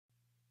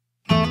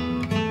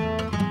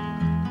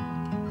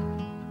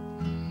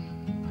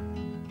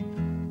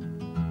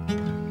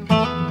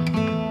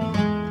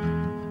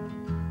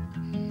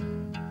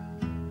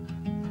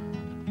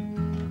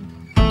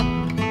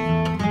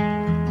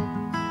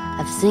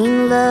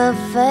seen love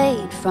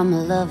fade from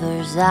a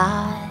lover's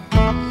eyes,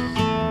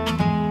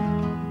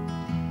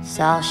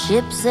 saw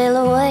ships sail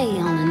away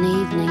on an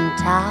evening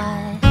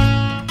tide.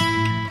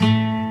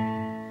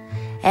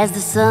 As the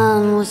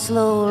sun was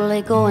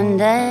slowly going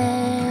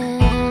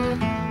down,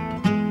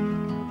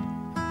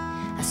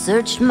 I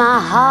searched my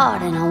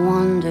heart and I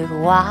wondered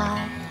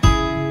why.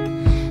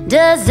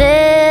 Does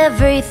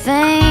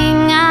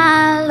everything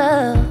I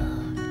love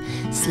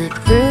slip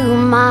through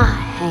my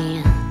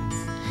hands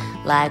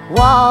like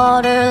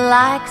water,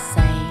 like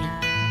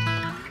sand?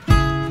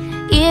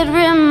 It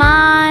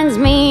reminds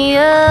me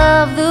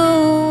of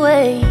the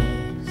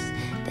waves,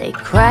 they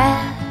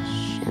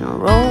crash and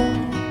roll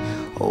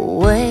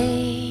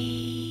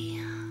away.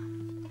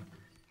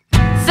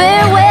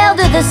 Farewell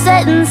to the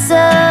setting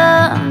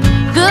sun,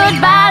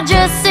 goodbye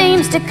just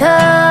seems to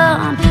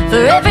come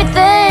for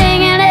everything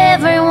and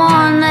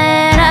everyone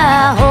that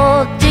I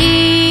hold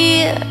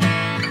dear.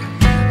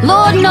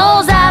 Lord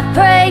knows I've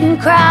prayed and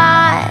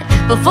cried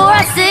before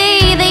I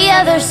see the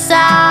other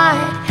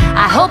side.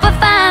 I hope I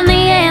find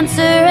the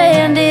answer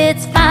and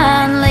it's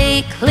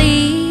finally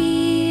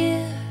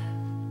clear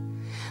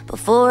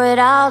before it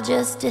all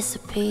just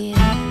disappears,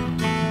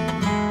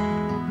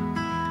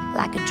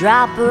 like a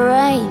drop of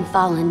rain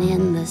falling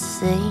in the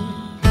sea,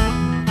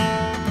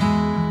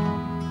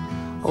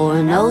 or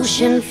an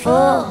ocean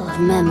full of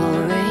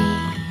memories.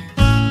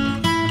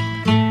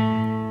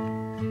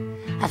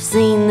 I've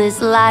seen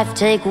this life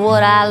take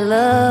what I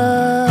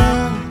love,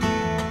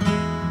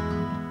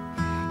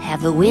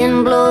 have the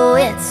wind blow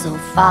it so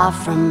far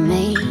from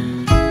me.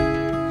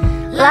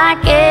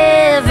 Like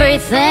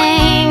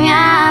everything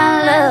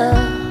I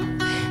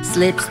love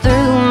slips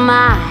through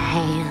my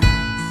hands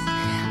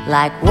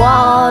like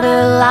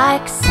water,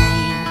 like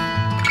sand.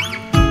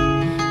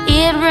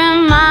 It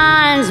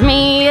reminds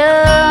me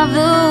of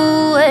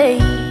the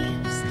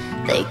waves,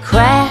 they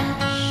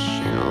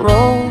crash and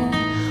roll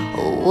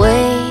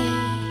away,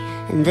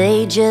 and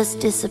they just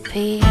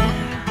disappear.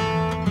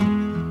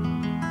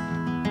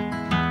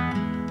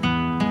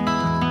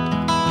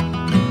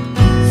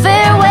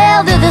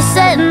 Farewell to the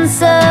setting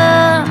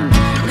sun,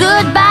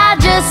 goodbye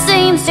just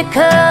seems to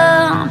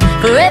come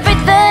for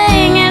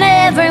everything and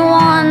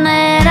everyone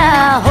that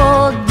I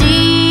hold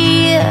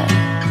dear.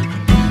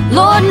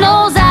 Lord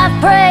knows I've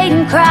prayed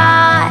and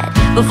cried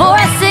before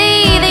I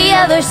see the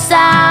other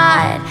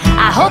side.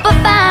 I hope I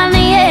find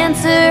the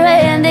answer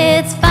and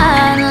it's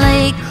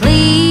finally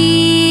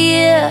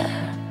clear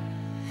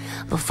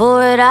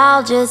before it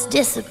all just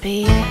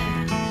disappears.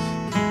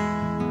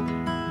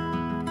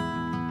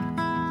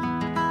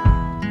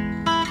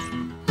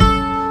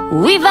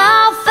 We've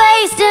all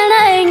faced an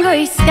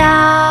angry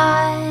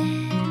sky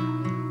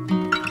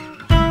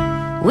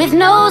with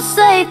no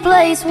safe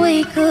place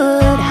we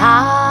could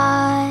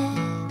hide.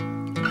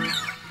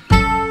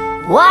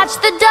 Watch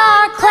the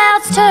dark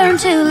clouds turn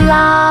to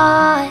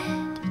light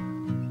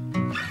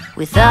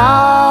with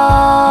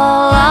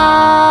all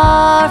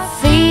our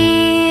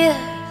fears,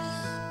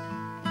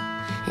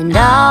 and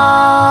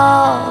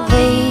all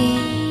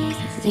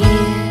these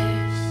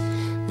years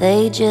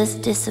they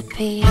just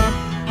disappear.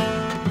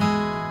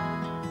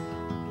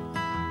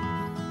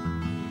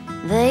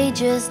 They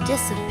just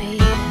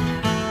disappear.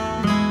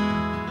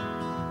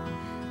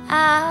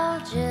 I'll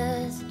just